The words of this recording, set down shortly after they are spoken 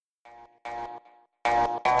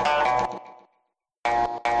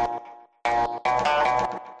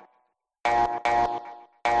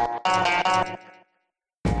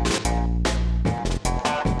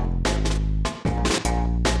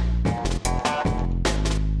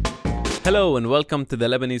Hello and welcome to the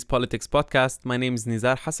Lebanese Politics Podcast. My name is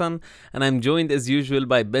Nizar Hassan and I'm joined as usual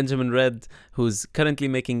by Benjamin Red, who's currently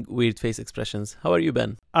making weird face expressions. How are you,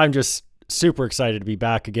 Ben? I'm just super excited to be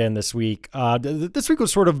back again this week. This week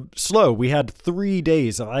was sort of slow. We had 3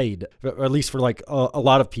 days of Eid, or at least for like a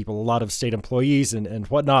lot of people, a lot of state employees and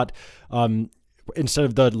whatnot. Instead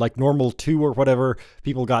of the like normal 2 or whatever,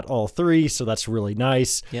 people got all 3, so that's really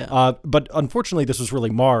nice. Yeah. But unfortunately, this was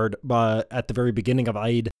really marred at the very beginning of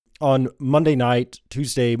Eid. On Monday night,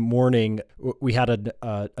 Tuesday morning, we had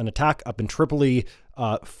an attack up in Tripoli.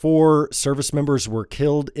 4 service members were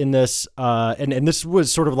killed in this, and this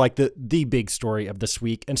was sort of like the big story of this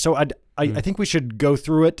week. And so I think we should go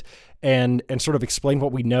through it and sort of explain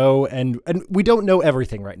what we know. And we don't know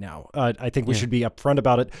everything right now. I think we should be upfront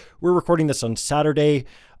about it. We're recording this on Saturday,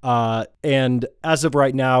 and as of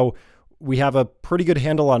right now, we have a pretty good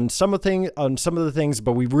handle on some of the things,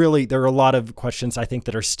 but there are a lot of questions I think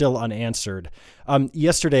that are still unanswered.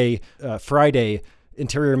 Yesterday, Friday,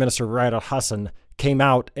 Interior Minister Riyad Al-Hassan came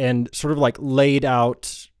out and sort of like laid out,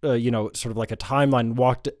 sort of like a timeline,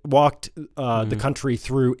 walked the country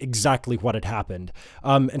through exactly what had happened.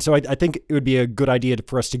 And so I think it would be a good idea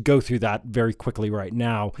for us to go through that very quickly right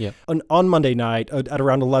now. Yeah. On Monday night at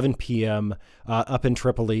around 11 p.m. Up in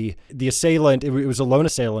Tripoli, the assailant, it was a lone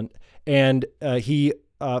assailant, and he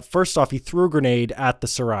first off, he threw a grenade at the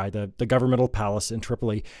Sarai, the governmental palace in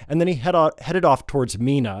Tripoli, and then he headed off towards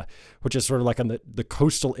Mina, which is sort of like on the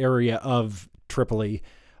coastal area of Tripoli,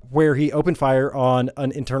 where he opened fire on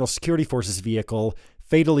an internal security forces vehicle,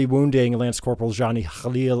 fatally wounding Lance Corporal Jani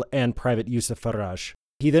Khalil and Private Yusuf Faraj.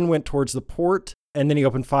 He then went towards the port, and then he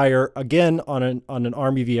opened fire again on an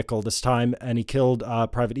army vehicle this time, and he killed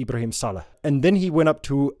Private Ibrahim Saleh. And then he went up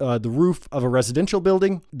to the roof of a residential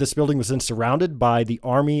building. This building was then surrounded by the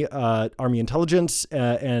Army intelligence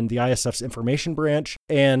and the ISF's information branch.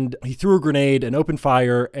 And he threw a grenade and opened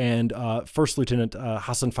fire, and First Lieutenant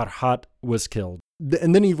Hassan Farhat was killed.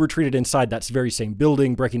 And then he retreated inside that very same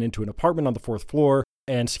building, breaking into an apartment on the 4th floor.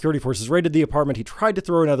 And security forces raided the apartment. He tried to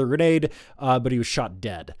throw another grenade, but he was shot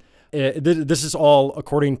dead. This is all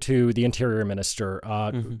according to the Interior Minister,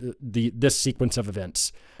 this sequence of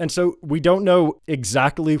events. And so we don't know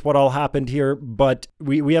exactly what all happened here, but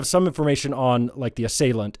we have some information on like the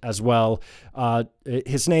assailant as well.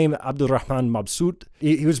 His name, Abdulrahman Mabsout.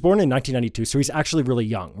 He was born in 1992, so he's actually really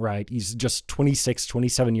young, right? He's just 26,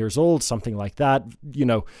 27 years old, something like that,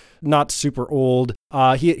 not super old.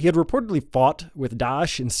 He had reportedly fought with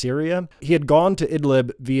Daesh in Syria. He had gone to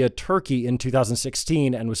Idlib via Turkey in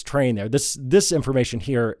 2016 and was trained there. This information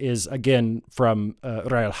here is again from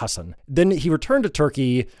Riyad Al-Hassan. Then he returned to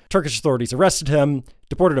Turkey. Turkish authorities arrested him,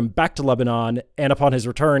 deported him back to Lebanon, and upon his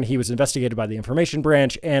return, he was investigated by the information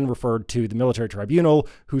branch and referred to the military tribunal,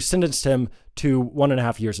 who sentenced him to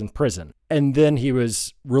 1.5 years in prison. And then he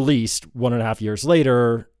was released 1.5 years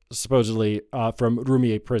later, supposedly from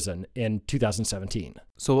Roumieh prison in 2017.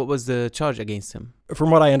 So what was the charge against him?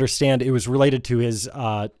 From what I understand, it was related to his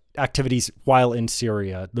activities while in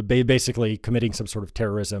Syria, basically committing some sort of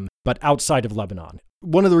terrorism, but outside of Lebanon.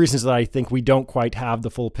 One of the reasons that I think we don't quite have the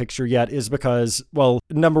full picture yet is because, well,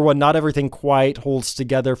 number one, not everything quite holds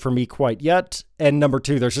together for me quite yet. And number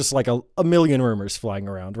two, there's just like a million rumors flying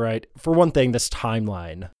around, right? For one thing, this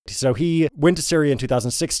timeline. So he went to Syria in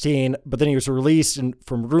 2016, but then he was released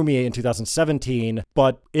from Roumieh in 2017.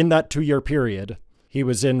 But in that 2-year period, he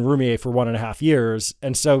was in Roumieh for 1.5 years.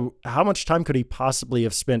 And so how much time could he possibly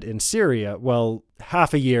have spent in Syria? Well,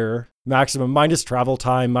 half a year maximum, minus travel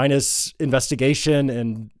time, minus investigation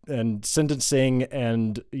and sentencing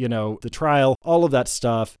and, the trial, all of that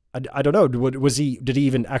stuff. I don't know. Did he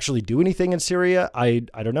even actually do anything in Syria? I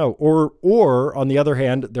don't know. Or on the other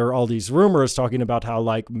hand, there are all these rumors talking about how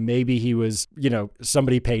like maybe he was,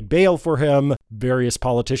 somebody paid bail for him, various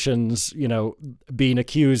politicians, being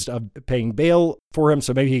accused of paying bail for him.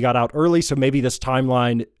 So maybe he got out early. So maybe this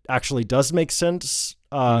timeline actually does make sense.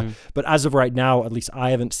 But as of right now, at least I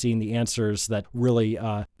haven't seen the answers that really,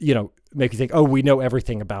 make you think, oh, we know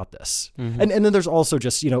everything about this. And then there's also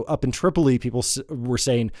just, up in Tripoli, people were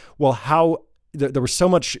saying, well, how there was so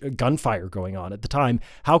much gunfire going on at the time.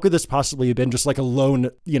 How could this possibly have been just like a lone,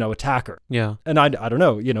 attacker? Yeah. And I don't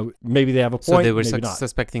know, maybe they have a point. So they were maybe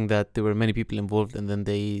suspecting that there were many people involved and then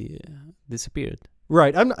they disappeared.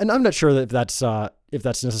 Right. I'm not sure that if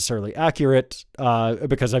that's necessarily accurate,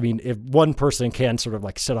 because I mean, if one person can sort of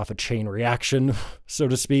like set off a chain reaction, so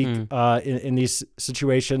to speak, in these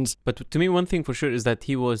situations. But to me, one thing for sure is that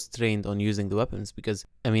he was trained on using the weapons, because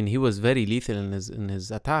I mean, he was very lethal in his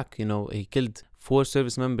attack. He killed 4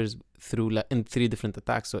 service members in 3 different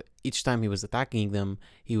attacks. So each time he was attacking them,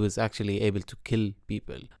 he was actually able to kill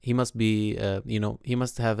people. He must be, he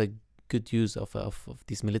must have a good use of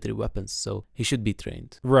these military weapons. So he should be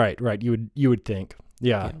trained. Right. You would think.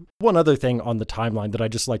 Yeah. One other thing on the timeline that I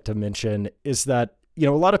just like to mention is that, a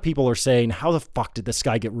lot of people are saying, how the fuck did this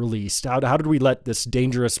guy get released? How did we let this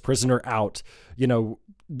dangerous prisoner out? The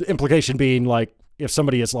implication being like, if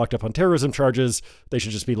somebody is locked up on terrorism charges, they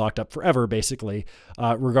should just be locked up forever, basically,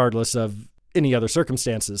 regardless of any other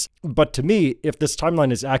circumstances. But to me, if this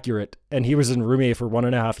timeline is accurate and he was in Rumia for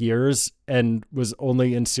 1.5 years and was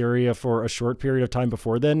only in Syria for a short period of time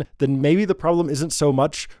before then maybe the problem isn't so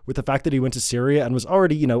much with the fact that he went to Syria and was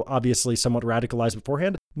already, obviously somewhat radicalized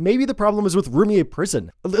beforehand. Maybe the problem is with Rumia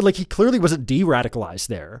prison. Like, he clearly wasn't de-radicalized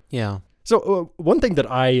there. Yeah. So one thing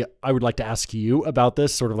that I would like to ask you about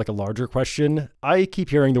this, sort of like a larger question, I keep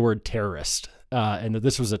hearing the word terrorist, and that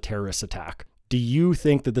this was a terrorist attack. Do you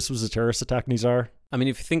think that this was a terrorist attack, Nizar? I mean,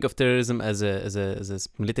 if you think of terrorism as a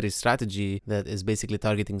military strategy that is basically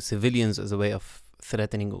targeting civilians as a way of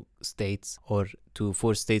threatening states or to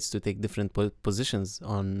force states to take different positions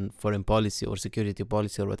on foreign policy or security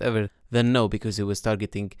policy or whatever, then no, because he was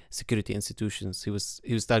targeting security institutions. He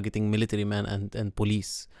was targeting military men and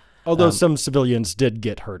police. Although some civilians did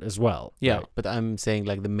get hurt as well. Yeah, right? But I'm saying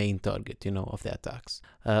like the main target, of the attacks.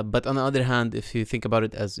 But on the other hand, if you think about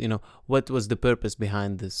it as, what was the purpose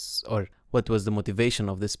behind this, or what was the motivation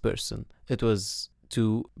of this person? It was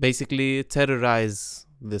to basically terrorize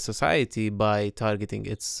the society by targeting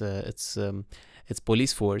its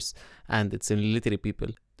police force and its military people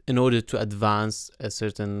in order to advance a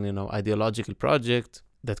certain, ideological project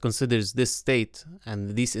that considers this state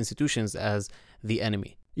and these institutions as the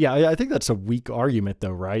enemy. Yeah, I think that's a weak argument,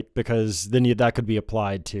 though, right? Because then that could be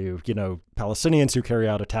applied to, Palestinians who carry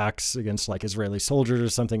out attacks against like Israeli soldiers or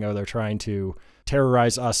something, or they're trying to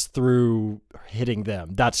terrorize us through hitting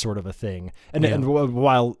them, that sort of a thing. And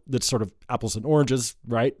while it's sort of apples and oranges,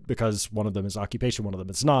 right? Because one of them is occupation, one of them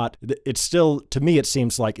is not. It's still, to me, it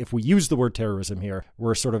seems like if we use the word terrorism here,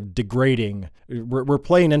 we're sort of degrading, we're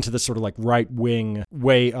playing into this sort of like right-wing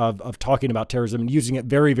way of talking about terrorism and using it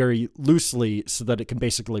very, very loosely so that it can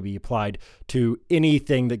basically be applied to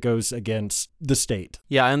anything that goes against the state.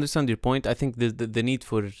 Yeah, I understand your point. I think the need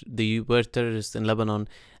for the word terrorist in Lebanon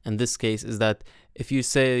in this case is that if you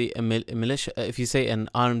say a militia, if you say an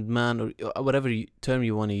armed man or whatever term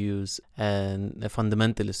you want to use, and a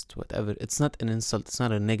fundamentalist, whatever, it's not an insult, it's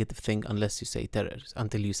not a negative thing until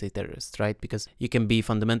you say terrorist, right? Because you can be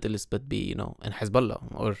fundamentalist but be, in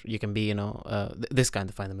Hezbollah, or you can be, this kind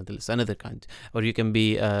of fundamentalist, another kind, or you can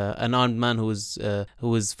be an armed man who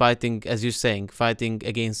is fighting, as you're saying, fighting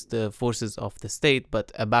against the forces of the state,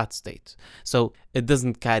 but a bad state. So it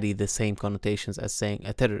doesn't carry the same connotations as saying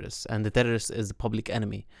a terrorist, and the terrorist is the public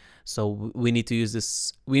enemy. So we need to use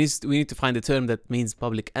this. We need to find a term that means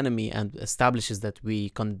public enemy and establishes that we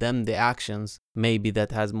condemn the actions. Maybe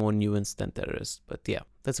that has more nuance than terrorist. But yeah,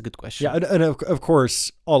 that's a good question. Yeah, and of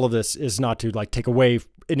course, all of this is not to like take away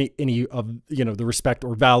any of the respect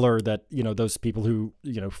or valor that those people who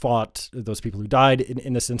fought, those people who died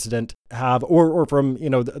in this incident have, or from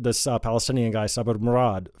this Palestinian guy Sabr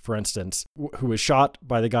Murad, for instance, who was shot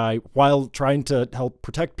by the guy while trying to help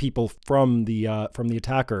protect people from the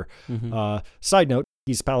attacker. Mm-hmm. Side note,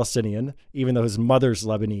 he's Palestinian, even though his mother's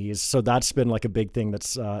Lebanese. So that's been like a big thing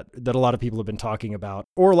that a lot of people have been talking about,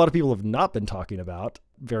 or a lot of people have not been talking about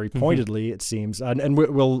very pointedly, it seems. And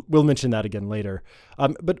we'll mention that again later.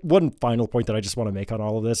 But one final point that I just want to make on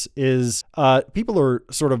all of this is people are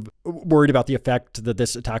sort of worried about the effect that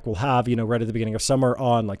this attack will have, right at the beginning of summer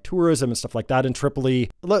on like tourism and stuff like that in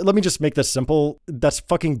Tripoli. Let me just make this simple. That's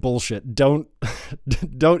fucking bullshit. Don't,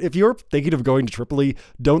 if you're thinking of going to Tripoli,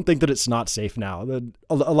 don't think that it's not safe now.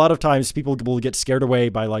 A lot of times people will get scared away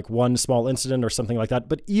by like one small incident or something like that.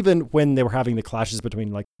 But even when they were having the clashes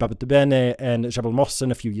between like Bab Tabene and Jabal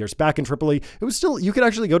Mohsen a few years back in Tripoli, it was still, you could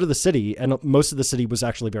actually go to the city, and most of the city was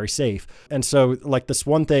actually very safe. And so like this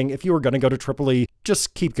one thing, if you were going to go to Tripoli,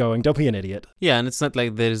 just keep going. Don't be an idiot. Yeah, and it's not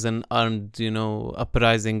like there's an armed,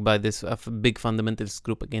 uprising by this big fundamentalist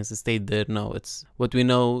group against the state there. No, it's what we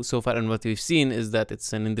know so far and what we've seen is that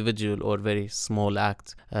it's an individual or very small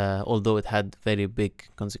act, although it had very big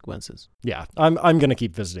consequences. Yeah, I'm going to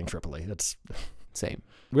keep visiting Tripoli. That's same.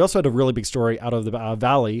 We also had a really big story out of the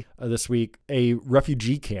valley this week. A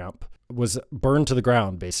refugee camp was burned to the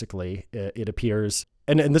ground, basically, it appears.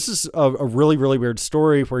 And this is a really, really weird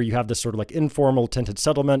story where you have this sort of like informal tented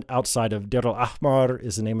settlement outside of Deir al-Ahmar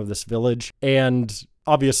is the name of this village. And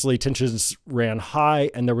obviously tensions ran high,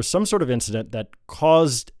 and there was some sort of incident that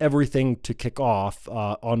caused everything to kick off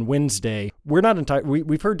on Wednesday. We're not entirely,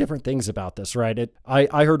 we've heard different things about this, right?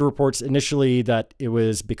 I heard reports initially that it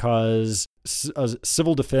was because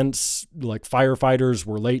civil defense, like firefighters,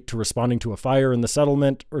 were late to responding to a fire in the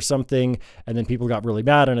settlement or something, and then people got really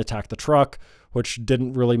mad and attacked the truck, which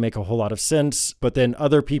didn't really make a whole lot of sense. But then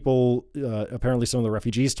other people, apparently some of the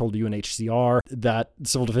refugees, told UNHCR that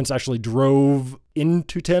civil defense actually drove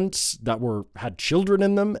into tents that had children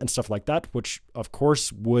in them and stuff like that, which of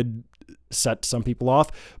course would set some people off.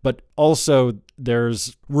 But also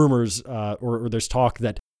there's rumors or there's talk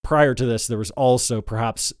that prior to this, there was also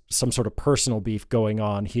perhaps some sort of personal beef going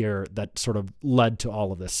on here that sort of led to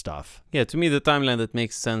all of this stuff. Yeah, to me, the timeline that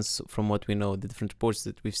makes sense from what we know, the different reports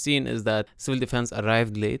that we've seen, is that civil defense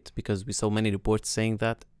arrived late because we saw many reports saying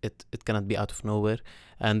that it cannot be out of nowhere.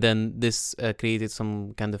 And then this created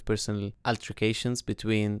some kind of personal altercations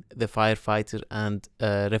between the firefighter and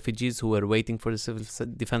refugees who were waiting for the civil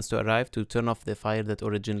defense to arrive to turn off the fire that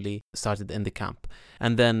originally started in the camp.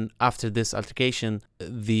 And then after this altercation,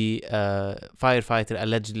 the firefighter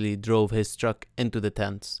allegedly drove his truck into the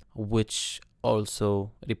tents, which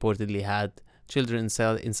also reportedly had children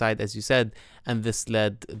inside, as you said, and this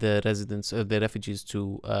led the residents or the refugees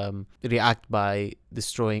to react by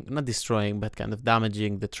not destroying, but kind of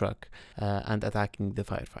damaging the truck and attacking the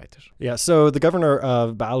firefighter. Yeah, so the governor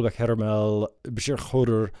of Baalbek Hermel, Bashir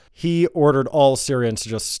Khodur, he ordered all Syrians to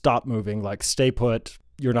just stop moving, like stay put.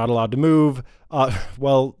 You're not allowed to move.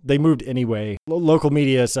 Well, they moved anyway. Local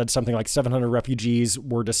media said something like 700 refugees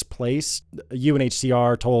were displaced.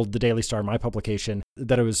 UNHCR told the Daily Star, my publication,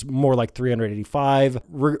 that it was more like 385.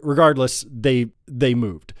 Regardless, they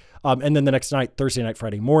moved. And then the next night, Thursday night,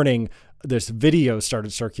 Friday morning, this video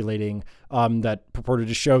started circulating that purported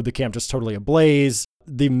to show the camp just totally ablaze.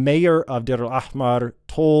 The mayor of Deir al-Ahmar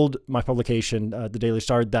told my publication, the Daily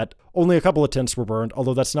Star, that only a couple of tents were burned,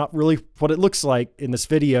 although that's not really what it looks like in this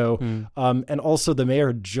video. And also the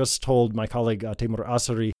mayor just told my colleague Timur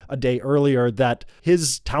Asari a day earlier that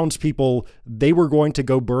his townspeople, they were going to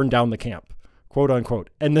go burn down the camp, quote unquote.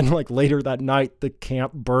 And then like later that night, the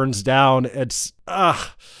camp burns down. It's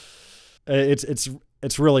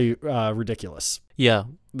really ridiculous. Yeah,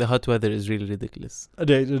 the hot weather is really ridiculous.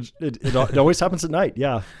 It always happens at night.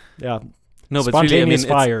 Yeah. No, but really, I mean,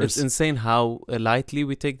 fires. It's insane how lightly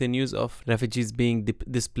we take the news of refugees being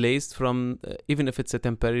displaced from, even if it's a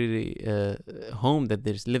temporary home that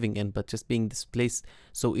they're living in, but just being displaced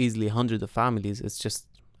so easily, hundreds of families. It's just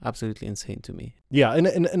absolutely insane to me. Yeah,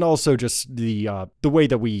 and also just the way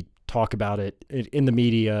that we talk about it in the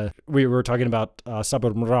media. We were talking about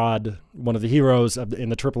Sabr Murad, one of the heroes in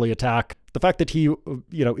the Tripoli attack. The fact that he,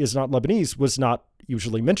 is not Lebanese was not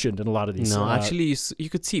usually mentioned in a lot of these. No, actually, you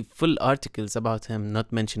could see full articles about him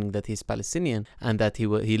not mentioning that he's Palestinian and that he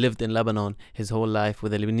lived in Lebanon his whole life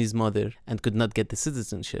with a Lebanese mother and could not get the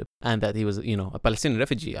citizenship, and that he was, a Palestinian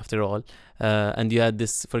refugee after all. And you had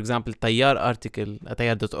this, for example, Tayyar article,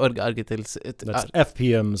 Tayyar.org article. That's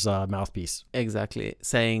FPM's mouthpiece. Exactly,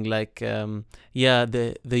 saying like, the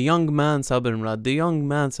young man Sabr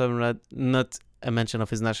Murad, not a mention of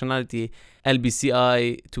his nationality.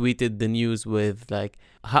 LBCI tweeted the news with like,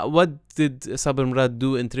 what did Sabr Murad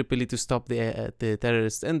do in Tripoli to stop the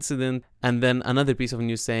terrorist incident? And then another piece of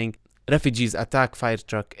news saying, refugees attack fire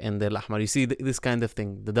truck in Deir al-Ahmar. You see this kind of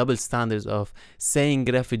thing, the double standards of saying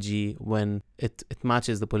refugee when it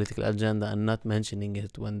matches the political agenda and not mentioning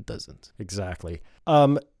it when it doesn't. Exactly.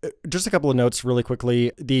 Just a couple of notes really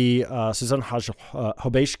quickly. The Suzanne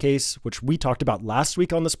Hobeish case, which we talked about last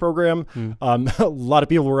week on this program, a lot of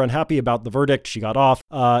people were unhappy about the verdict. She got off.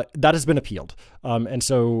 That has been appealed. And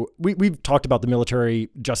so we've talked about the military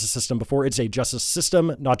justice system before. It's a justice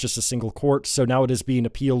system, not just a single court. So now it is being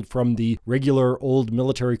appealed from the regular old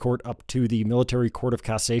military court up to the military court of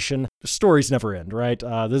cassation. The stories never end, right?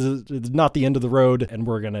 This is not the end of the road, and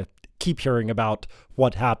we're going to keep hearing about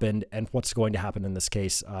what happened and what's going to happen in this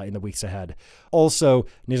case in the weeks ahead. Also,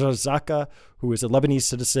 Nizar Zaka, who is a Lebanese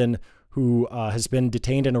citizen who has been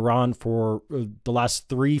detained in Iran for the last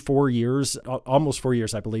 3-4 years, almost 4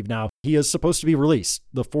 years, I believe now. He is supposed to be released.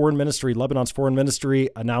 The Lebanon's foreign ministry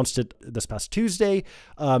announced it this past Tuesday,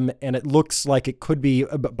 and it looks like it could be,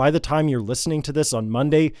 by the time you're listening to this on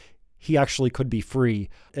Monday, he actually could be free.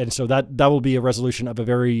 And so that will be a resolution of a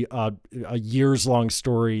very a years-long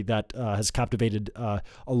story that has captivated a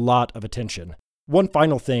lot of attention. One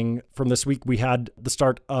final thing from this week, we had the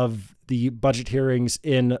start of the budget hearings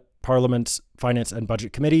in Parliament's Finance and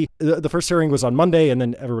Budget Committee. The first hearing was on Monday, and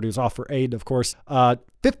then everybody was off for Eid, of course.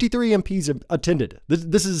 53 MPs attended.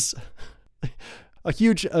 This is a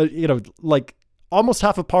huge, almost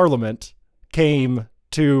half of parliament came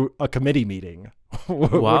to a committee meeting,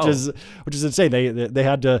 Wow. which is insane. They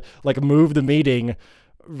had to like move the meeting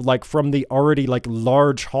like from the already like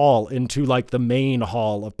large hall into like the main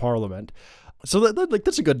hall of parliament. So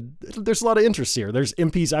that's a good, there's a lot of interest here. There's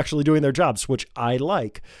MPs actually doing their jobs, which I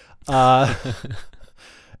like. So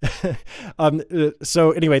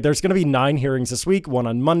anyway, there's going to be 9 hearings this week, one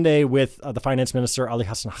on Monday with the finance minister, Ali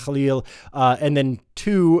Hassan Khalil, and then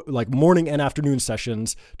 2 like morning and afternoon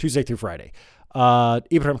sessions, Tuesday through Friday.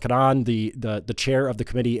 Ibrahim Kanan, the chair of the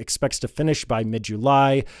committee, expects to finish by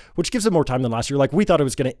mid-July, which gives them more time than last year. Like we thought it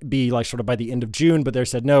was going to be like sort of by the end of June, but they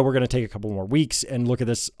said, no, we're going to take a couple more weeks and look at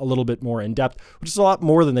this a little bit more in depth, which is a lot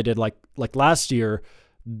more than they did. Like last year,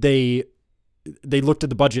 they looked at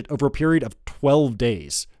the budget over a period of 12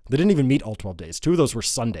 days. They didn't even meet all 12 days. 2 of those were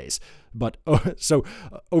Sundays. But so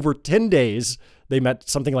over 10 days, they met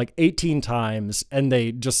something like 18 times, and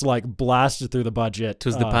they just like blasted through the budget. It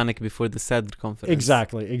was the panic before the Sadr conference.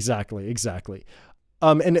 Exactly.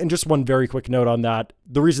 And just one very quick note on that.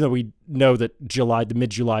 The reason that we know that the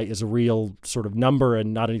mid-July is a real sort of number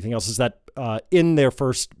and not anything else is that in their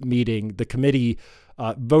first meeting, the committee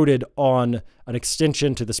voted on an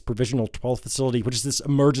extension to this provisional 12th facility, which is this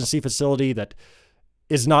emergency facility that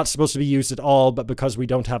is not supposed to be used at all, but because we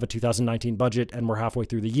don't have a 2019 budget and we're halfway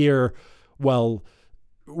through the year, well,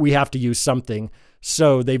 we have to use something.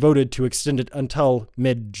 So they voted to extend it until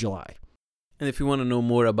mid-July. And if you want to know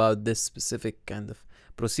more about this specific kind of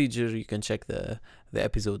procedure, you can check the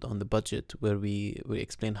episode on the budget where we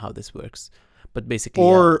explain how this works. But basically,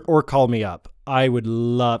 or call me up. I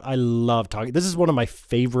love talking. This is one of my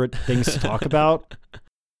favorite things to talk about.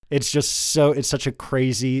 It's such a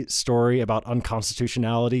crazy story about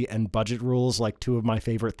unconstitutionality and budget rules, like 2 of my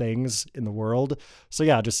favorite things in the world. So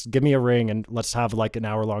yeah, just give me a ring and let's have like an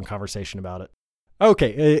hour-long conversation about it.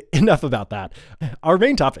 Okay, enough about that. Our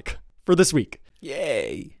main topic for this week.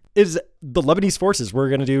 Yay! Is the Lebanese forces. We're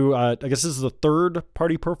going to do, I guess this is the 3rd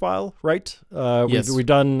party profile, right? Yes. We've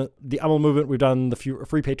done the Amal movement, we've done the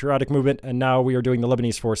Free Patriotic movement, and now we are doing the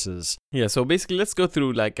Lebanese forces. Yeah, so basically let's go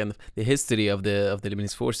through like kind of the history of the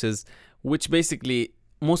Lebanese forces, which basically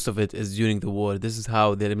most of it is during the war. This is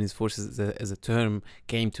how the Lebanese forces as a term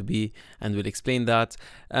came to be, and we'll explain that,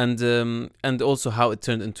 and also how it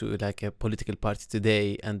turned into like a political party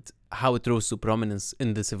today, and how it rose to prominence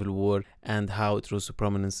in the civil war, and how it rose to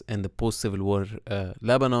prominence in the post-civil war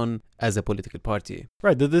Lebanon as a political party.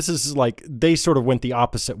 Right. This is like they sort of went the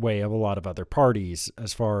opposite way of a lot of other parties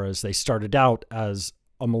as far as they started out as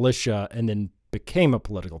a militia and then became a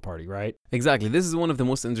political party, right? Exactly. This is one of the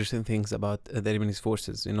most interesting things about the Lebanese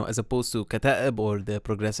forces, as opposed to Kata'ib or the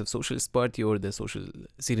Progressive Socialist Party or the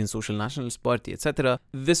Syrian Social Nationalist Party, etc.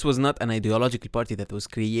 This was not an ideological party that was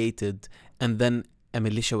created and then a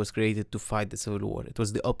militia was created to fight the civil war. It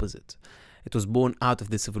was the opposite. It was born out of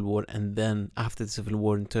the civil war, and then after the civil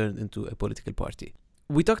war turned into a political party.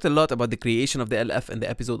 We talked a lot about the creation of the LF in the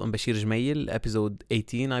episode on Bashir Jmail, episode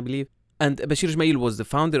 18, I believe. And Bashir Jmail was the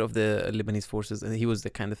founder of the Lebanese forces, and he was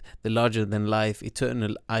the kind of the larger-than-life,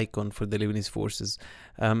 eternal icon for the Lebanese forces.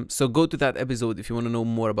 So go to that episode if you want to know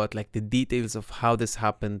more about like the details of how this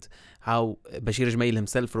happened, how Bashir Jmail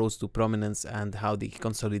himself rose to prominence, and how they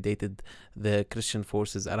consolidated the Christian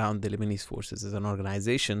forces around the Lebanese forces as an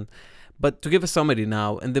organization. But to give a summary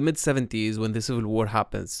now, in the mid-70s, when the civil war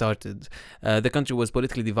started, the country was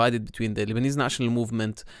politically divided between the Lebanese national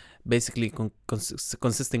movement, basically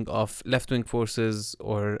consisting of left-wing forces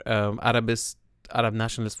or Arab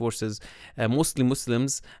nationalist forces, mostly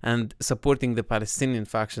Muslims, and supporting the Palestinian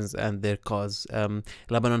factions and their cause.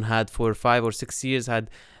 Lebanon had for 5 or 6 years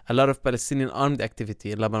had a lot of Palestinian armed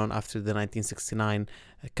activity in Lebanon after the 1969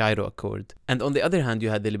 Cairo Accord. And on the other hand, you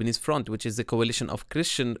had the Lebanese Front, which is a coalition of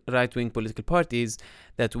Christian right-wing political parties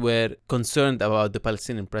that were concerned about the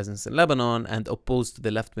Palestinian presence in Lebanon and opposed to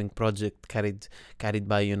the left-wing project carried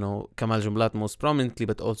by, Kamal Jumblat most prominently,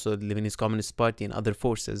 but also the Lebanese Communist Party and other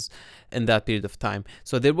forces in that period of time.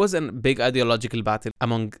 So there was a big ideological battle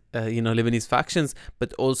among, Lebanese factions,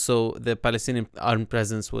 but also the Palestinian armed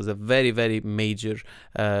presence was a very, very major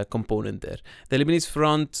component there. The Lebanese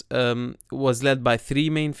Front was led by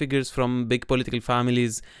 3 main figures from big political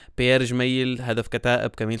families: Pierre Jmail, head of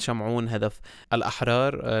Kata'ib; Kamil Sham'oun, head of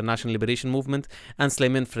Al-Ahrar, National Liberation Movement; and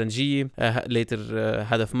Sleiman Franji, later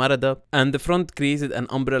head of Marada. And the front created an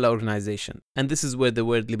umbrella organization. And this is where the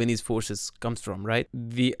word Lebanese forces comes from, right?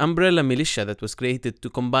 The umbrella militia that was created to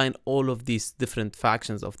combine all of these different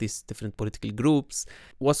factions of these different political groups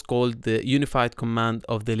was called the Unified Command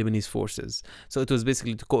of the Lebanese Forces. So it was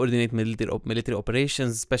basically to coordinate military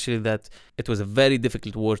operations, especially that it was a very difficult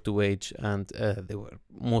difficult war to wage, and they were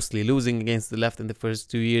mostly losing against the left in the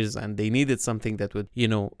first 2 years, and they needed something that would,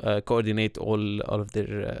 coordinate all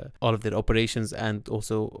of their operations and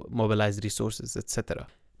also mobilize resources, etc.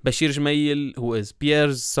 Bashir Jmail, who is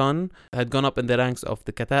Pierre's son, had gone up in the ranks of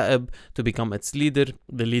the Kata'ib to become its leader,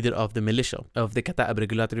 the leader of the militia of the Kata'ib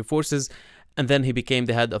regulatory forces, and then he became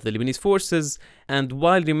the head of the Lebanese forces. And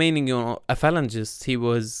while remaining a phalangist, he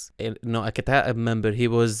was a Kata'ib member. He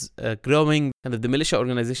was growing kind of the militia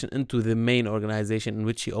organization into the main organization in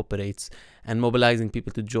which he operates, and mobilizing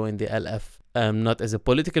people to join the LF. Not as a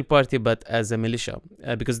political party, but as a militia,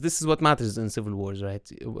 because this is what matters in civil wars, right?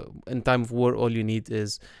 In time of war, all you need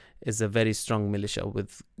is a very strong militia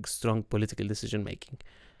with strong political decision making.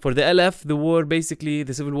 For the LF,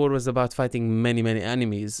 the civil war was about fighting many, many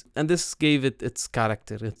enemies, and this gave it its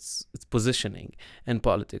character, its positioning in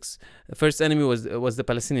politics. The first enemy was the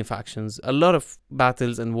Palestinian factions. A lot of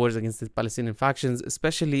battles and wars against the Palestinian factions,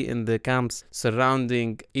 especially in the camps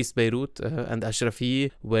surrounding East Beirut and Ashrafiyeh,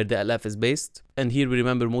 where the LF is based. And here we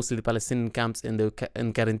remember mostly the Palestinian camps in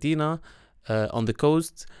Karantina, on the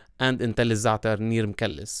coast, and in Tel Zatar near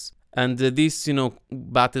Mkallis. And these,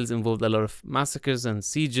 battles involved a lot of massacres and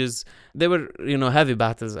sieges. They were, heavy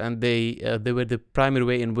battles, and they were the primary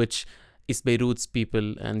way in which East Beirut's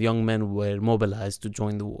people and young men were mobilized to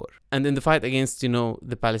join the war. And in the fight against,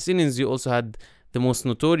 the Palestinians, you also had the most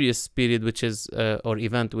notorious period, which is,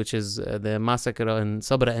 the massacre in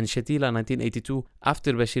Sabra and Shatila in 1982,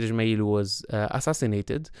 after Bashir Jmail was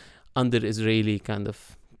assassinated under Israeli kind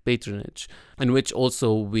of patronage, in which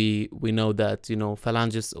also we know that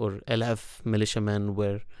phalangists or LF militiamen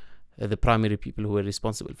were the primary people who were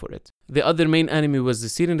responsible for it. The other main enemy was the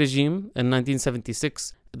Syrian regime. In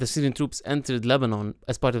 1976, the Syrian troops entered Lebanon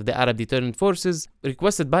as part of the Arab deterrent forces,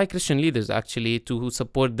 requested by Christian leaders actually to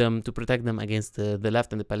support them, to protect them against the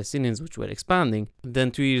left and the Palestinians, which were expanding. Then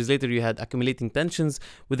 2 years later, you had accumulating tensions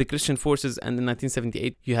with the Christian forces, and in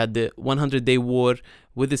 1978, you had the 100-day war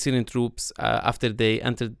with the Syrian troops after they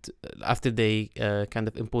kind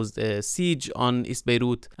of imposed a siege on East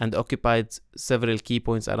Beirut and occupied several key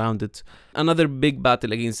points around it. Another big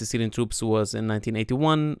battle against the Syrian troops was in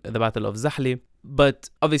 1981, the Battle of Zahli. But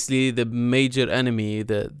obviously the major enemy,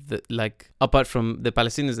 apart from the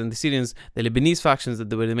Palestinians and the Syrians, the Lebanese factions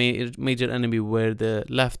that were the major enemy were the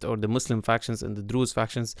left or the Muslim factions and the Druze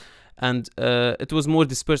factions. And it was more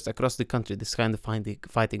dispersed across the country, this kind of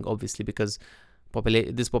fighting obviously, because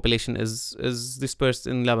this population is dispersed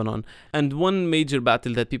in Lebanon. And one major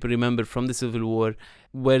battle that people remember from the civil war,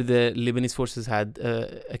 where the Lebanese forces had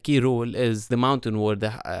a key role, is the mountain war, the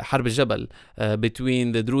Harb al-Jabal,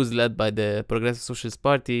 between the Druze led by the Progressive Socialist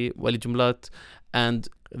Party, Wali Jumlat, and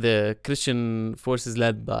the Christian forces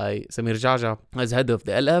led by Samir Jaja as head of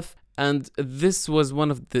the LF. And this was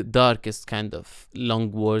one of the darkest kind of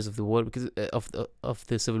long wars of the war, because of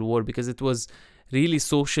the civil war, because it was really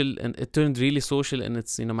social, and it turned really social in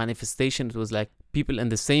its manifestation. It was like people in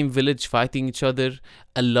the same village fighting each other,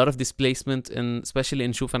 a lot of displacement, especially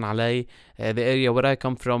in Shuf and Alay, the area where I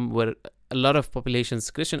come from, where a lot of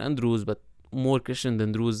populations, Christian and Druze, but more Christian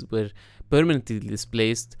than Druze, were permanently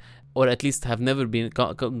displaced, or at least have never been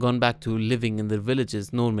gone back to living in their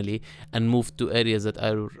villages normally, and moved to areas that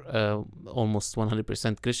are almost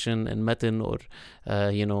 100% Christian, in Metin or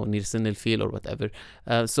near Sin el-Fil or whatever.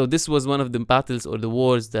 So this was one of the battles or the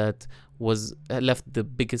wars that was left the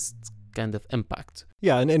biggest kind of impact.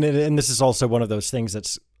 Yeah, and this is also one of those things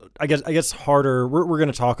that's I guess harder. We're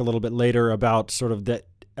going to talk a little bit later about sort of the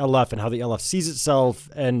LF and how the LF sees itself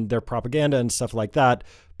and their propaganda and stuff like that.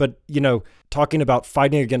 But, talking about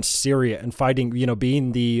fighting against Syria and fighting,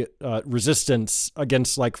 being the resistance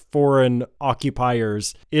against like foreign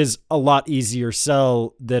occupiers is a lot easier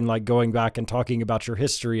sell than like going back and talking about your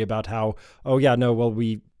history about how,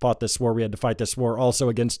 we fought this war, we had to fight this war also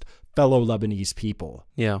against fellow Lebanese people.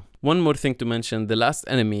 Yeah. One more thing to mention, the last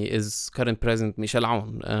enemy is current president Michel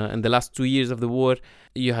Aoun. In the last 2 years of the war,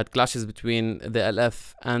 you had clashes between the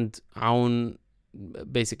LF and Aoun,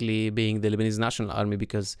 basically being the Lebanese National Army,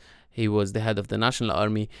 because he was the head of the National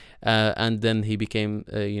Army, and then he became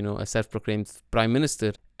a self-proclaimed prime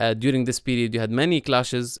minister. During this period, you had many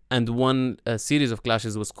clashes, and one series of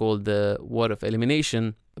clashes was called the War of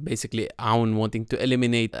Elimination, basically Aoun wanting to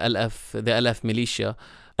eliminate the LF militia.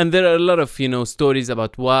 And there are a lot of stories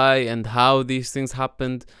about why and how these things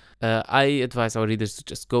happened. I advise our readers to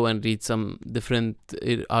just go and read some different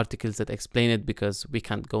articles that explain it, because we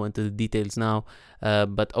can't go into the details now.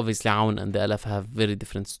 But obviously Aoun and the LF have very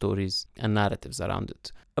different stories and narratives around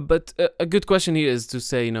it. But a good question here is to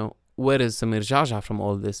say, where is Samir Jaja from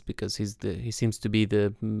all this? Because he seems to be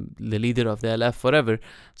the leader of the LF forever.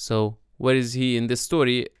 So where is he in this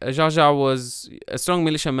story? Jaja was a strong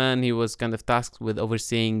militiaman. He was kind of tasked with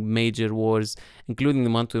overseeing major wars, including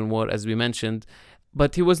the Mountain War, as we mentioned.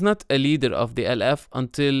 But he was not a leader of the LF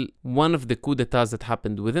until one of the coups d'etats that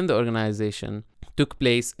happened within the organization took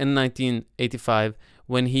place in 1985,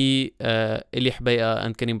 when he, Eli Hbeya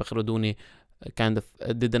and Karim Bakhrodouni, kind of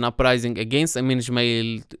did an uprising against Amin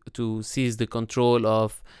Jmail to seize the control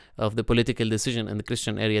of the political decision in the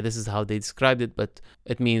Christian area. This is how they described it, but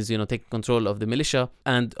it means, taking control of the militia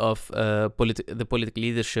and of the political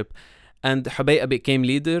leadership. And Hbeya became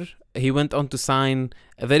leader. He went on to sign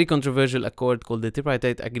a very controversial accord called the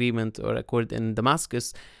Tripartite Agreement, or Accord in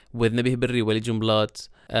Damascus, with Nabih Berri, Walid Jumblat,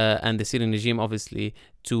 and the Syrian regime, obviously,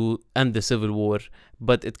 to end the civil war.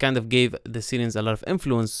 But it kind of gave the Syrians a lot of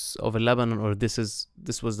influence over Lebanon, or this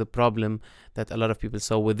was the problem that a lot of people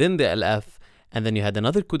saw within the LF. And then you had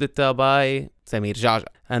another coup d'etat by Samir Jaja.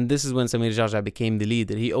 And this is when Samir Jaja became the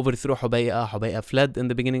leader. He overthrew Hbeya. Hbeya fled in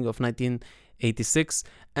the beginning of 1986.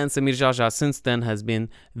 And Samir Jaja since then has been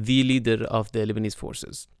the leader of the Lebanese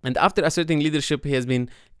forces. And after asserting leadership, he has been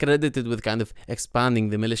credited with kind of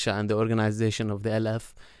expanding the militia and the organization of the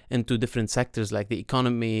LF into different sectors, like the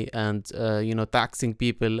economy and, taxing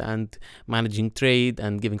people and managing trade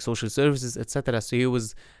and giving social services, etc. So he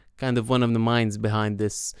was kind of one of the minds behind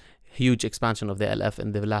this huge expansion of the LF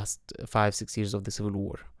in the last 5-6 years of the civil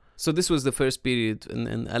war. So this was the first period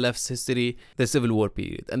in LF's history, the civil war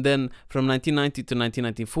period. And then from 1990 to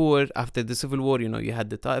 1994, after the civil war, you had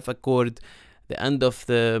the Taif Accord, the end of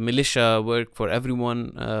the militia work for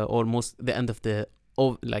everyone, almost the end of the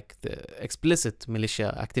explicit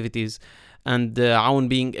militia activities, and Aoun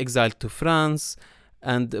being exiled to France,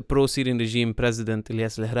 and pro-Syrian regime president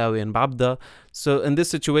Ilyas al-Hrawi and Babda. So in this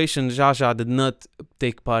situation, Jaja did not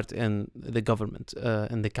take part in the government,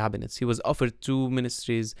 in the cabinets. He was offered two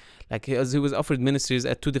ministries, he was offered ministries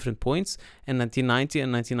at two different points in 1990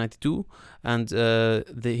 and 1992,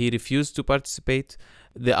 and he refused to participate.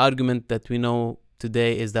 The argument that we know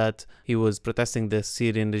today is that he was protesting the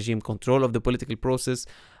Syrian regime control of the political process.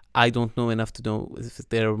 I don't know enough to know if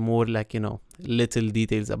there are more little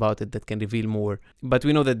details about it that can reveal more. But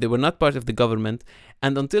we know that they were not part of the government.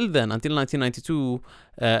 And until then, until 1992,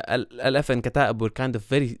 LF and Kataib were kind of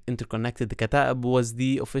very interconnected. The Kataib was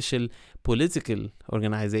the official political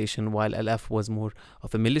organization, while LF was more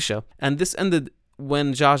of a militia. And this ended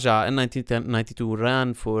when Jaja in 1992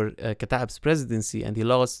 ran for Kataib's presidency, and he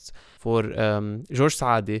lost for George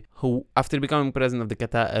Saadi, who, after becoming president of the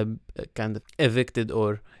Kataib, kind of evicted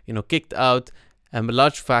or kicked out a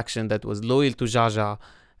large faction that was loyal to Jaja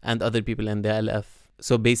and other people in the LF.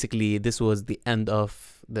 So basically, this was the end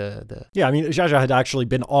of the... Yeah, I mean, Jaja had actually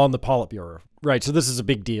been on the Politburo, right? So this is a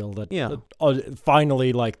big deal that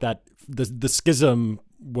finally, the schism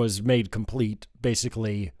was made complete,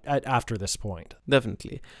 basically, after this point.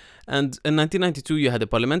 Definitely. And in 1992, you had a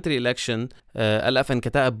parliamentary election. LF and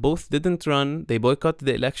Kataib both didn't run. They boycotted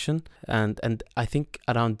the election. And I think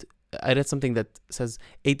I read something that says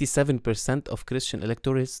 87% of Christian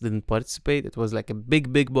electorates didn't participate. It was like a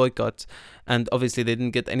big boycott. And obviously, they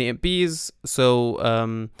didn't get any MPs.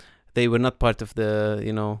 So they were not part of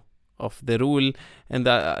the, of the rule in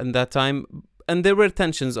that time. And there were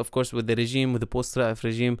tensions, of course, with the regime, with the post-Raif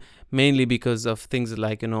regime, mainly because of things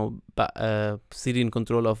like, Syrian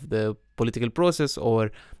control of the political process,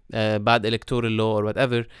 or bad electoral law, or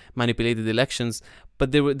whatever, manipulated elections.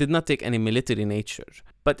 But they did not take any military nature.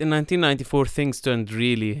 But in 1994, things turned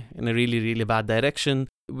in a really bad direction.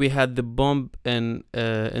 We had the bomb in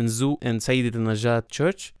Zoo, in Sayyidat al-Najat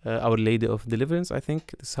Church, Our Lady of Deliverance, I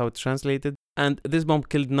think. This is how it's translated. And this bomb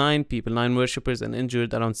killed 9 people, 9 worshippers, and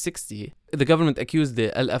injured around 60. The government accused the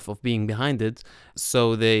LF of being behind it.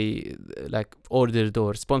 So they ordered,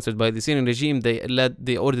 or sponsored by the Syrian regime,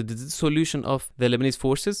 they ordered the dissolution of the Lebanese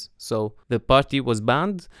forces. So the party was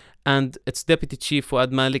banned, and its deputy chief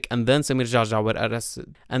Fuad Malik and then Samir Jaja were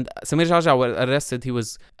arrested. And Samir Jaja were arrested. He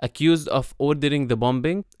was accused of ordering the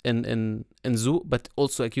bombing in Zoo, but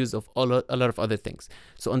also accused of a lot of other things.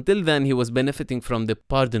 So until then, he was benefiting from the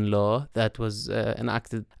pardon law that was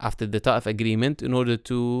enacted after the Taif agreement in order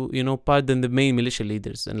to, pardon the main militia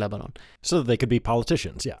leaders in Lebanon. So that they could be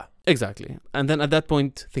politicians, yeah. Exactly. And then at that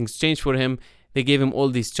point, things changed for him. They gave him all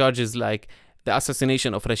these charges like the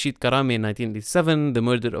assassination of Rashid Karami in 1987, the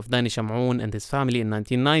murder of Dani Sham'oun and his family in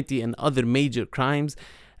 1990, and other major crimes.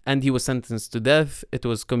 And he was sentenced to death. It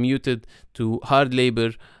was commuted to hard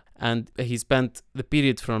labor. And he spent the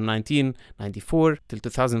period from 1994 till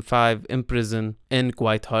 2005 in prison in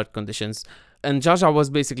quite hard conditions. And Jaja was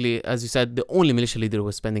basically, as you said, the only militia leader who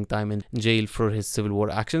was spending time in jail for his civil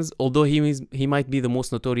war actions, although he might be the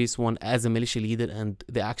most notorious one as a militia leader and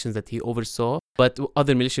the actions that he oversaw. But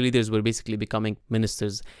other militia leaders were basically becoming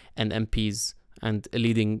ministers and MPs and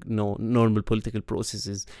leading normal political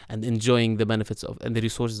processes and enjoying the benefits of and the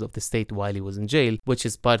resources of the state while he was in jail, which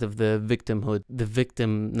is part of the victimhood, the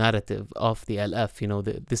victim narrative of the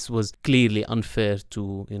LF. This was clearly unfair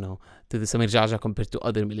to the Samir Jaja compared to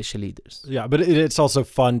other militia leaders. Yeah, but it's also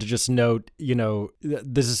fun to just note,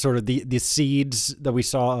 this is sort of the seeds that we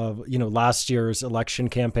saw of, last year's election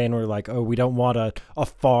campaign where like, oh, we don't want a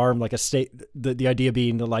farm, like a state, the idea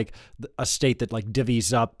being like a state that like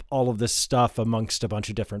divvies up all of this stuff amongst a bunch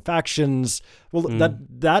of different factions. Well,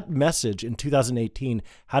 that message in 2018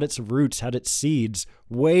 had its roots, had its seeds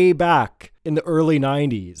way back in the early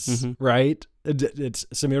 90s, right? It's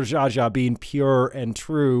Samir Jaja being pure and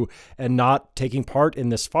true and not taking part in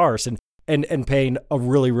this farce and paying a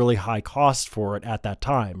really, really high cost for it at that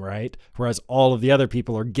time, right? Whereas all of the other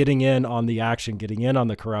people are getting in on the action, getting in on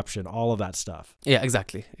the corruption, all of that stuff. Yeah,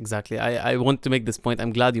 exactly. I want to make this point.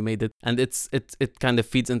 I'm glad you made it. And it kind of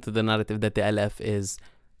feeds into the narrative that the LF is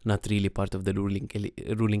not really part of the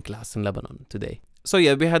ruling class in Lebanon today. So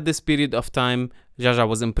yeah, we had this period of time. Jaja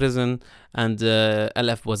was in prison and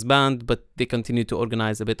LF was banned, but they continued to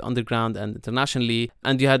organize a bit underground and internationally.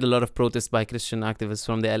 And you had a lot of protests by Christian activists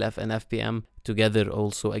from the LF and FPM together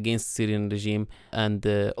also against the Syrian regime. And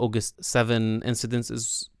the August 7 incidents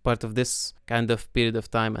is part of this kind of period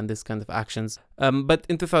of time and this kind of actions. But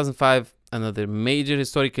in 2005, another major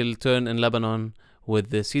historical turn in Lebanon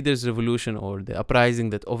with the Cedars Revolution, or the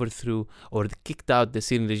uprising that overthrew or kicked out the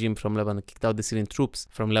Syrian regime from Lebanon, kicked out the Syrian troops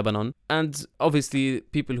from Lebanon. And obviously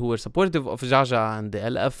people who were supportive of Jaja and the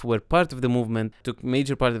LF were part of the movement, took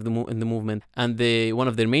major part of in the movement, and one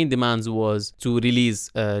of their main demands was to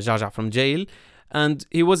release Jaja from jail. And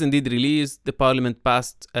he was indeed released. The parliament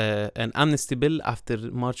passed an amnesty bill after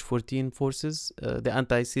March 14 forces. The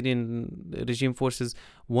anti-Syrian regime forces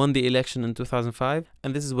won the election in 2005.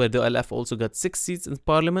 And this is where the LF also got 6 seats in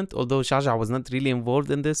parliament, although Jaja was not really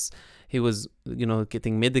involved in this. He was,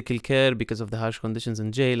 getting medical care because of the harsh conditions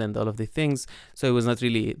in jail and all of the things. So he was not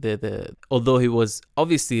really although he was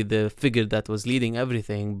obviously the figure that was leading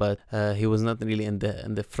everything, but he was not really in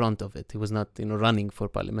the front of it. He was not, running for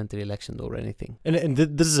parliamentary elections or anything. And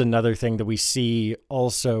this is another thing that we see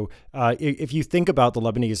also. If you think about the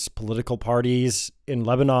Lebanese political parties in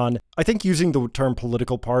Lebanon, I think using the term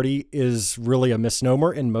political party is really a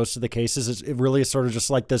misnomer in most of the cases. It really is sort of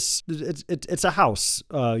just like this. It's a house,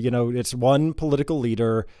 it's one political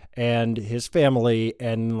leader and his family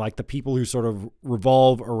and like the people who sort of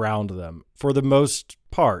revolve around them for the most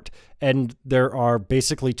part. And there are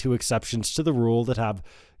basically 2 exceptions to the rule that have,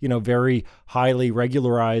 very highly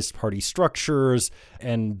regularized party structures,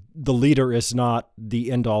 and the leader is not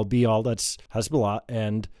the end-all be-all. That's Hezbollah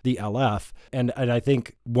and the LF. And I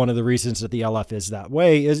think one of the reasons that the LF is that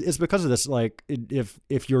way is because of this. Like,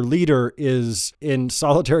 if your leader is in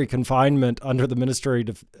solitary confinement under the Ministry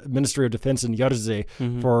of Defense in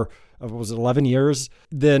Yerzeh for 11 years,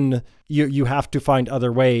 then you have to find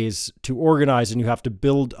other ways to organize, and you have to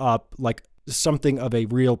build up like something of a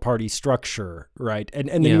real party structure, right? And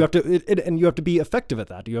then you have to be effective at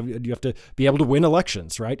that. You have to be able to win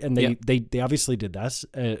elections, right? And they obviously did that,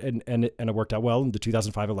 and it worked out well in the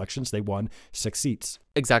 2005 elections. They won 6 seats.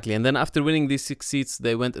 Exactly. And then after winning these 6 seats,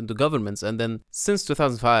 they went into governments. And then since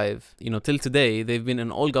 2005, till today, they've been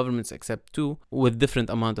in all governments except 2, with different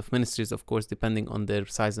amount of ministries, of course, depending on their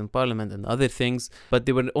size in parliament and other things. But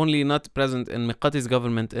they were only not present in Miqati's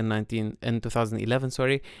government in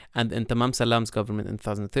 2011, and in Tamam Salam's government in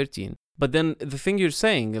 2013. But then the thing you're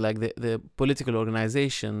saying, like the political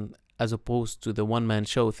organization, as opposed to the one-man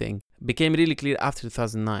show thing, became really clear after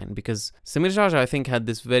 2009, because Samir Jaja, I think, had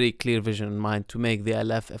this very clear vision in mind to make the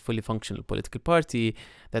LF a fully functional political party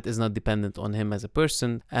that is not dependent on him as a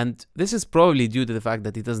person. And this is probably due to the fact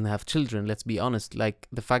that he doesn't have children, let's be honest. Like,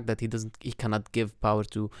 the fact that he cannot give power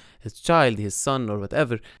to his child, his son, or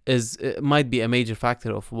whatever, might be a major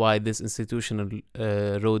factor of why this institutional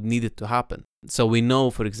road needed to happen. So we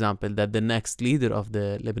know, for example, that the next leader of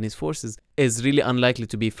the Lebanese forces is really unlikely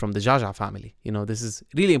to be from the Jaja family. This is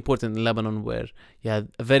really important in Lebanon, where you had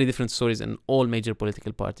very different stories in all major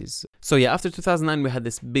political parties. So yeah, after 2009, we had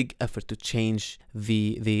this big effort to change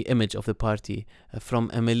the image of the party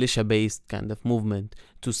from a militia-based kind of movement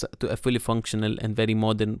to a fully functional and very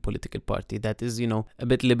modern political party that is, a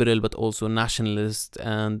bit liberal, but also nationalist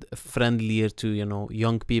and friendlier to,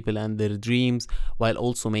 young people and their dreams, while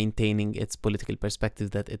also maintaining its political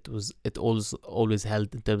perspective that it always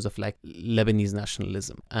held in terms of like Lebanese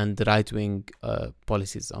nationalism and right-wing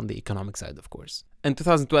policies on the economic side, of course. In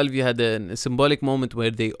 2012, you had a symbolic moment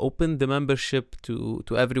where they opened the membership to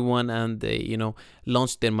everyone, and they,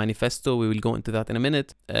 launched their manifesto. We will go into that in a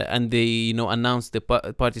minute. And they, announced the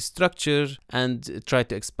party structure and tried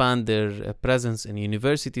to expand their presence in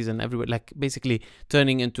universities and everywhere, like basically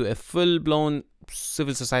turning into a full-blown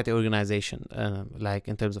civil society organization, like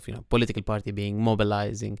in terms of political party being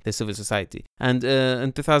mobilizing the civil society. And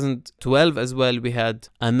in 2012 as well, we had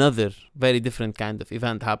another very different kind of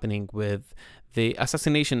event happening with the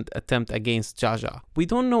assassination attempt against Jaja. We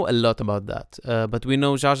don't know a lot about that, but we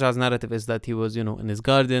know Jaja's narrative is that he was, in his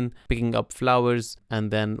garden picking up flowers,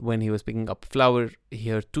 and then when he was picking up flower, he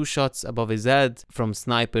heard 2 shots above his head from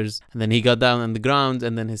snipers, and then he got down on the ground,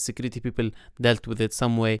 and then his security people dealt with it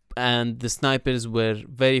some way, and the snipers were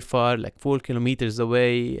very far, like 4 kilometers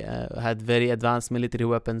away, had very advanced military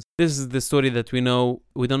weapons. This is the story that we know.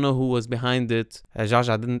 We don't know who was behind it.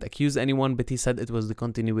 Jaja didn't accuse anyone, but he said it was the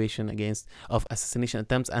continuation of assassination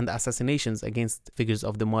attempts and assassinations against figures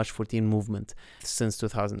of the March 14 movement since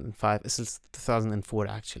 2005, since 2004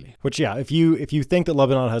 actually. Which, yeah, if you think that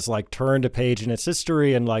Lebanon has like turned a page in its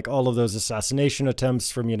history and like all of those assassination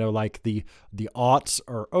attempts from like the aughts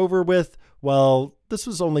are over with, well, this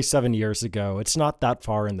was only 7 years ago. It's not that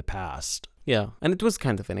far in the past. Yeah, and it was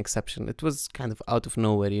kind of an exception. It was kind of out of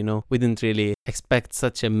nowhere, We didn't really expect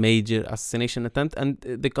such a major assassination attempt, and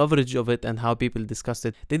the coverage of it and how people discussed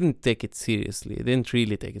it, they didn't take it seriously. They didn't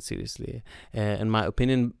really take it seriously, in my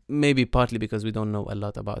opinion. Maybe partly because we don't know a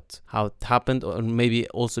lot about how it happened, or maybe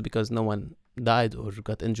also because no one died or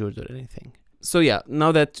got injured or anything. So yeah,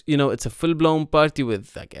 now that, it's a full-blown party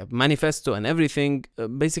with like a manifesto and everything,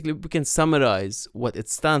 basically we can summarize what it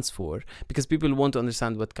stands for, because people want to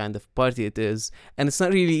understand what kind of party it is. And it's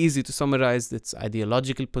not really easy to summarize its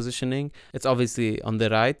ideological positioning. It's obviously on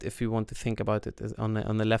the right, if you want to think about it as on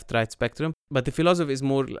the left-right spectrum. But the philosophy is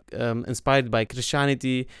more inspired by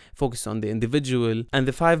Christianity, focused on the individual. And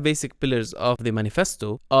the 5 basic pillars of the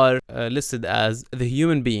manifesto are listed as the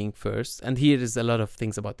human being first. And here is a lot of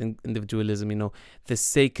things about individualism, the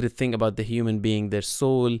sacred thing about the human being, their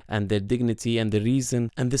soul and their dignity and their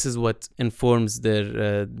reason. And this is what informs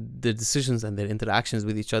their decisions and their interactions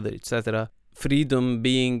with each other, etc. Freedom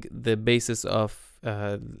being the basis of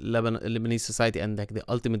Lebanese society and like the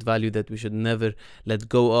ultimate value that we should never let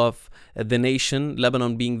go of. The nation,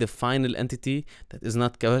 Lebanon being the final entity that is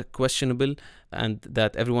not questionable, and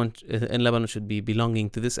that everyone in Lebanon should be belonging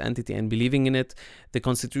to this entity and believing in it. The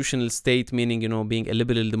constitutional state, meaning, being a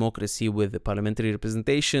liberal democracy with parliamentary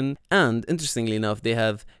representation. And interestingly enough, they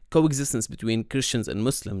have coexistence between Christians and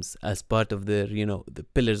Muslims as part of their, the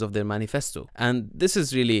pillars of their manifesto. And this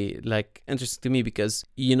is really like interesting to me because,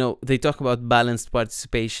 they talk about balanced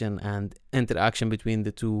participation and interaction between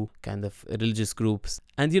the two kind of religious groups.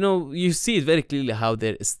 And, you see it very clearly how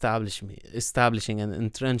they're establishing and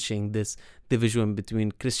entrenching this division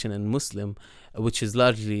between Christian and Muslim, which is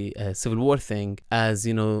largely a civil war thing, as,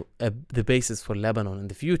 the basis for Lebanon in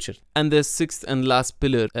the future. And the 6th and last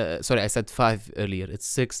pillar, I said 5 earlier, it's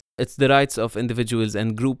 6. It's the rights of individuals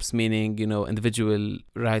and groups, meaning, individual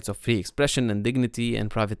rights of free expression and dignity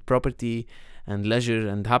and private property and leisure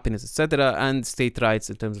and happiness, etc., and state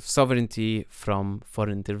rights in terms of sovereignty from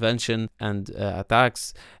foreign intervention and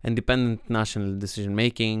attacks, independent national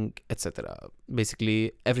decision-making, etc.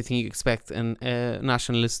 Basically, everything you expect in a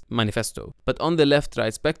nationalist manifesto. But on the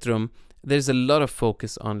left-right spectrum, there's a lot of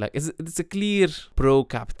focus on it's a clear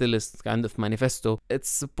pro-capitalist kind of manifesto. Its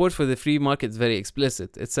support for the free market is very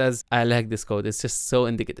explicit. It says, I like this quote, it's just so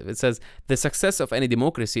indicative. It says, the success of any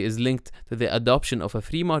democracy is linked to the adoption of a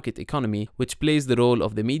free market economy, which plays the role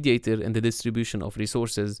of the mediator in the distribution of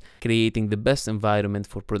resources, creating the best environment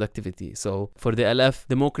for productivity. So for the LF,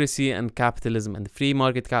 democracy and capitalism and free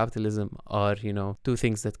market capitalism are, two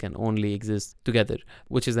things that can only exist together,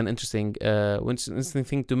 which is an interesting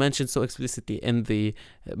thing to mention so explicitly in the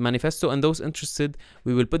manifesto. And those interested,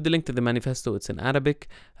 we will put the link to the manifesto. It's in Arabic,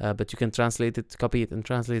 but you can translate it, copy it and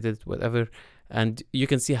translate it, whatever. And you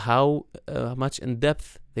can see how much in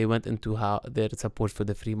depth they went into how their support for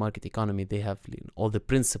the free market economy. They have all the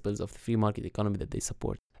principles of the free market economy that they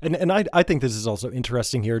support. And I think this is also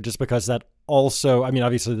interesting here just because that also,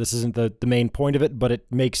 obviously this isn't the main point of it, but it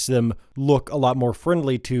makes them look a lot more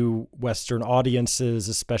friendly to Western audiences,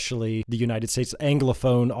 especially the United States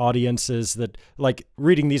Anglophone audiences that like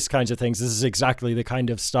reading these kinds of things. This is exactly the kind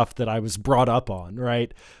of stuff that I was brought up on,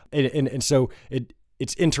 right? And so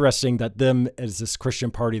it's interesting that them as this Christian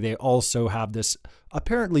party, they also have this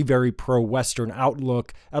apparently very pro-Western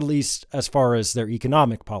outlook, at least as far as their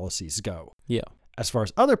economic policies go. Yeah. As far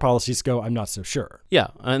as other policies go, I'm not so sure. Yeah,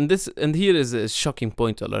 and here is a shocking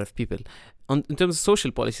point to a lot of people. In terms of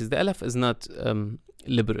social policies, the LF is not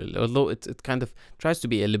liberal, although it kind of tries to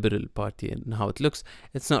be a liberal party in how it looks.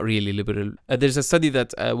 It's not really liberal. There's a study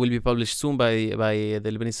that will be published soon by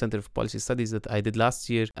the Lebanese Center for Policy Studies that I did last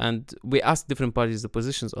year, and we asked different parties the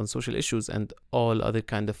positions on social issues and all other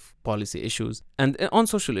kind of policy issues. And on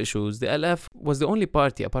social issues, the LF was the only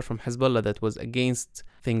party apart from Hezbollah that was against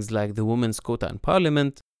things like the women's quota in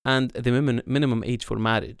parliament and the minimum age for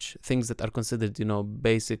marriage, things that are considered,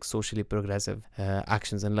 basic socially progressive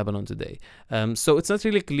actions in Lebanon today. So it's not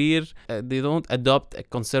really clear. They don't adopt a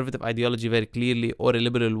conservative ideology very clearly or a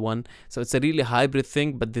liberal one. So it's a really hybrid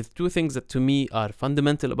thing. But the two things that to me are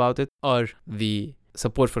fundamental about it are the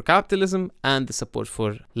support for capitalism and the support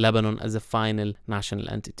for Lebanon as a final national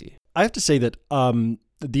entity. I have to say that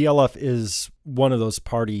the LF is one of those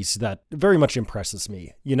parties that very much impresses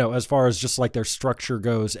me, as far as just like their structure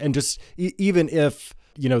goes. And just even if,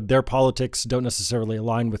 their politics don't necessarily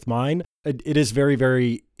align with mine, it is very,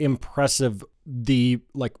 very impressive, the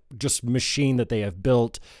like just machine that they have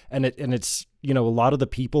built. And it's, a lot of the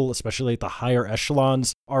people, especially at the higher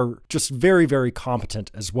echelons, are just very, very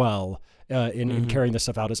competent as well. In carrying this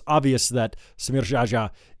stuff out. It's obvious that Samir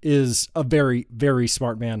Jaja is a very, very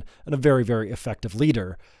smart man and a very, very effective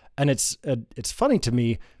leader. And it's funny to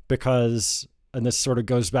me because, and this sort of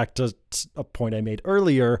goes back to a point I made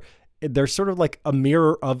earlier, they're sort of like a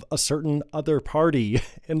mirror of a certain other party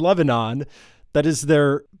in Lebanon that is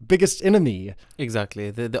their biggest enemy. Exactly.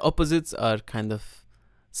 The opposites are kind of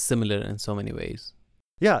similar in so many ways.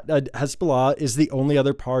 Yeah, Hezbollah is the only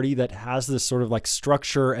other party that has this sort of like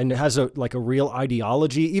structure and has a real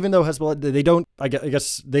ideology, even though Hezbollah, they don't, I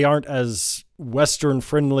guess they aren't as Western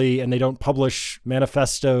friendly and they don't publish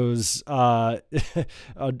manifestos on their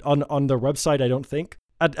website, I don't think.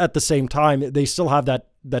 At the same time, they still have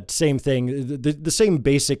that same thing, the same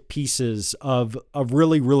basic pieces of a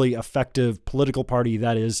really, really effective political party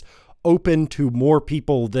that is open to more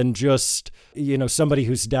people than just, somebody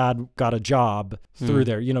whose dad got a job through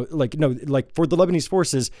there, like for the Lebanese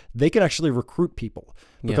forces, they can actually recruit people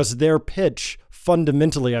because their pitch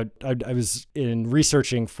fundamentally, I was in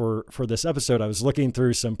researching for this episode, I was looking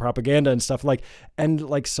through some propaganda and stuff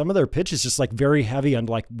and some of their pitch is just like very heavy on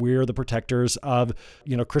like, we're the protectors of,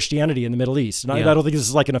 Christianity in the Middle East. And I don't think this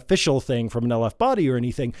is like an official thing from an LF body or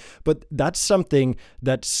anything, but that's something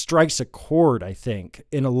that strikes a chord, I think,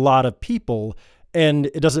 in a lot of people. And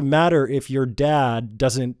it doesn't matter if your dad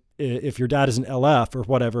is an LF or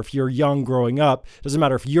whatever, if you're young growing up, it doesn't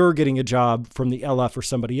matter if you're getting a job from the LF or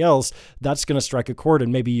somebody else, that's going to strike a chord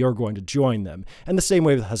and maybe you're going to join them. And the same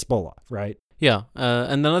way with Hezbollah, right? Yeah,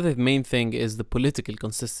 and another main thing is the political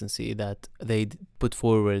consistency that they put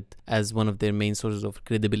forward as one of their main sources of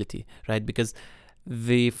credibility, right? Because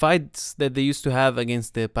the fights that they used to have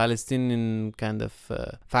against the Palestinian kind of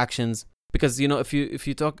factions, because if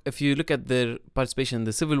you look at their participation in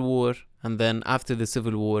the civil war and then after the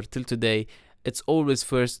civil war till today, it's always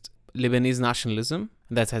first Lebanese nationalism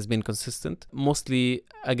that has been consistent, mostly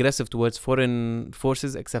aggressive towards foreign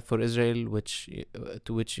forces except for Israel,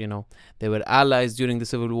 to which they were allies during the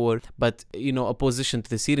civil war, but opposition to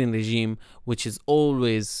the Syrian regime, which is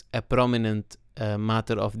always a prominent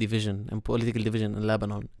matter of division and political division in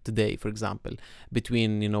Lebanon today, for example,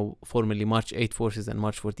 between formerly March 8 forces and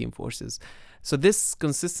March 14 forces. So this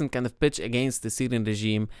consistent kind of pitch against the Syrian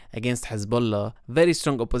regime, against Hezbollah, very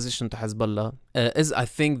strong opposition to Hezbollah, is, I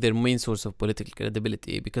think, their main source of political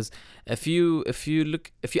credibility. Because if you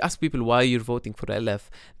ask people why you're voting for LF,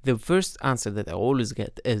 the first answer that I always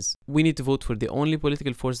get is, we need to vote for the only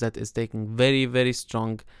political force that is taking very, very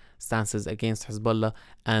strong stances against Hezbollah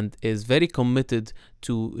and is very committed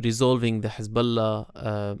to resolving the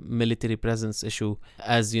Hezbollah military presence issue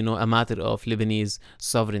as a matter of Lebanese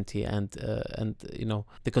sovereignty and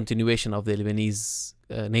the continuation of the Lebanese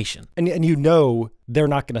nation. And they're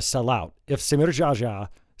not going to sell out. If Samir Jaja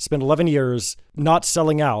spent 11 years not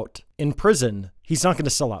selling out in prison, he's not going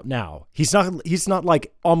to sell out now. He's not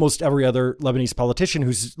like almost every other Lebanese politician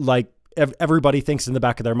who's like, everybody thinks in the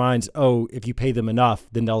back of their minds, oh, if you pay them enough,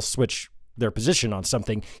 then they'll switch their position on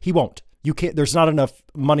something. He won't. You can't. There's not enough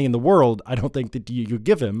money in the world, I don't think, that you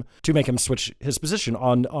give him to make him switch his position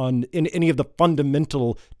on in any of the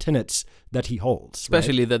fundamental tenets that he holds.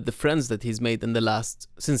 Especially that the friends that he's made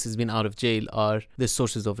since he's been out of jail are the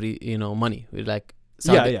sources of money. We're like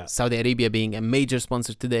Saudi Arabia being a major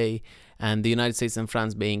sponsor today, and the United States and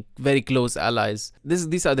France being very close allies.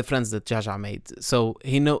 These are the friends that Jaja made. So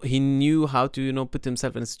he knew how to put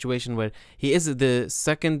himself in a situation where he is the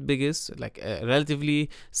second biggest, like a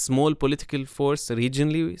relatively small political force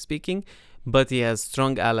regionally speaking, but he has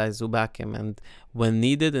strong allies who back him. And when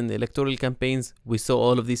needed in the electoral campaigns, we saw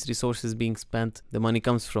all of these resources being spent. The money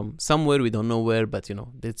comes from somewhere, we don't know where, but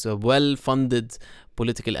it's a well-funded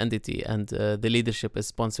political entity, and the leadership is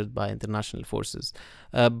sponsored by international forces.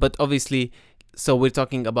 But obviously, so we're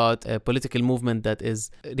talking about a political movement that is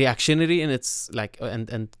reactionary in its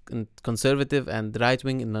and conservative and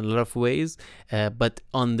right-wing in a lot of ways, but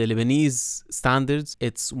on the Lebanese standards,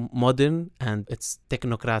 it's modern and it's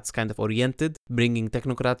technocrats kind of oriented, bringing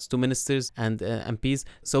technocrats to ministers and MPs.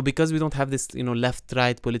 So because we don't have this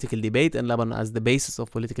left-right political debate in Lebanon as the basis of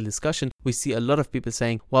political discussion, we see a lot of people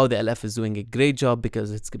saying, wow, the LF is doing a great job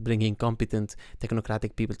because it's bringing competent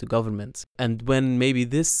technocratic people to government. And when maybe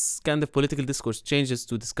this kind of political discourse changes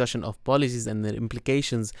to discussion of policies and their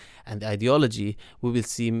implications and ideology, we will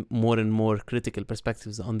see more and more critical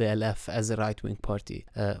perspectives on the LF as a right-wing party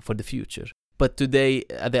for the future. But today,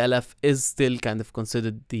 the LF is still kind of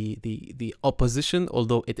considered the opposition,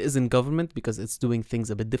 although it is in government because it's doing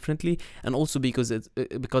things a bit differently, and also because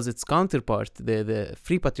its counterpart, the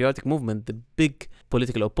Free Patriotic Movement, the big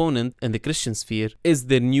political opponent in the Christian sphere, is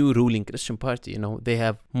the new ruling Christian party. They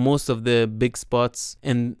have most of the big spots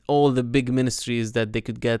in all the big ministries that they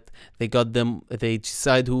could get. They got them. They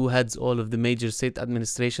decide who heads all of the major state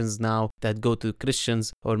administrations now that go to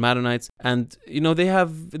Christians or Maronites, and they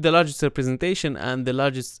have the largest representation and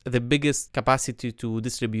the biggest capacity to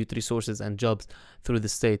distribute resources and jobs through the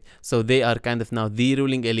state. So they are kind of now the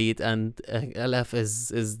ruling elite, and LF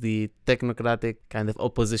is the technocratic kind of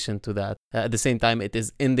opposition to that. At the same time, it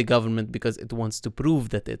is in the government because it wants to prove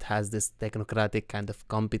that it has this technocratic kind of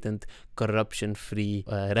competent, corruption-free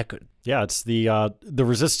record. Yeah, it's the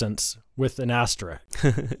resistance with an asterisk.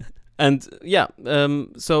 And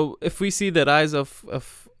so if we see the rise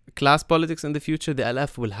of class politics in the future, the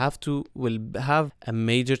LF will have a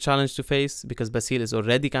major challenge to face, because Basile is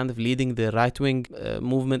already kind of leading the right-wing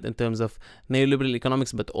movement in terms of neoliberal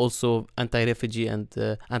economics, but also anti-refugee and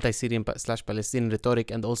anti-Syrian/Palestinian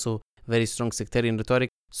rhetoric, and also very strong sectarian rhetoric.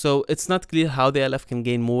 So it's not clear how the LF can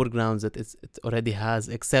gain more grounds that it already has,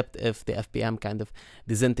 except if the FPM kind of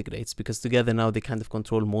disintegrates, because together now they kind of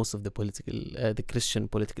control most of the the Christian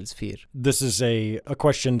political sphere. This is a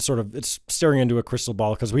question it's staring into a crystal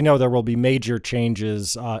ball, because we know there will be major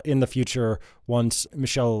changes in the future once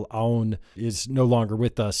Michel Aoun is no longer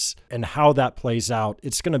with us, and how that plays out.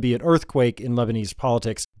 It's going to be an earthquake in Lebanese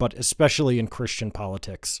politics, but especially in Christian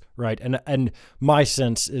politics, right? And my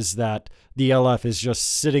sense is that the LF is just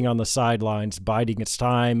sitting on the sidelines, biding its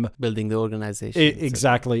time. Building the organization.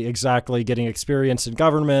 Exactly. Getting experience in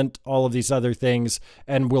government, all of these other things.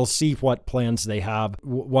 And we'll see what plans they have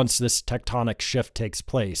once this tectonic shift takes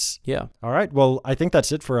place. Yeah. All right. Well, I think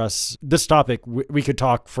that's it for us. This topic, we could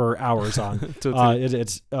talk for hours on. Totally.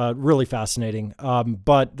 It's really fascinating.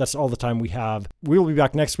 But that's all the time we have. We will be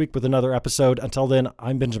back next week with another episode. Until then,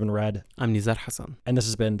 I'm Benjamin Red. I'm Nizar Hassan. And this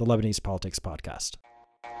has been the Lebanese Politics Podcast.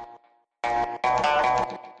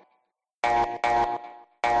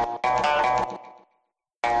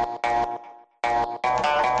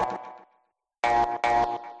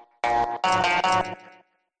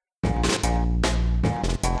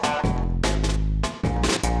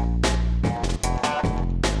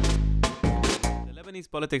 Lebanese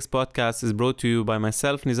Politics Podcast is brought to you by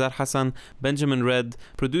myself, Nizar Hassan, Benjamin Red,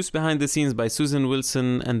 produced behind the scenes by Susan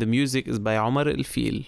Wilson, and the music is by Omar El Fil.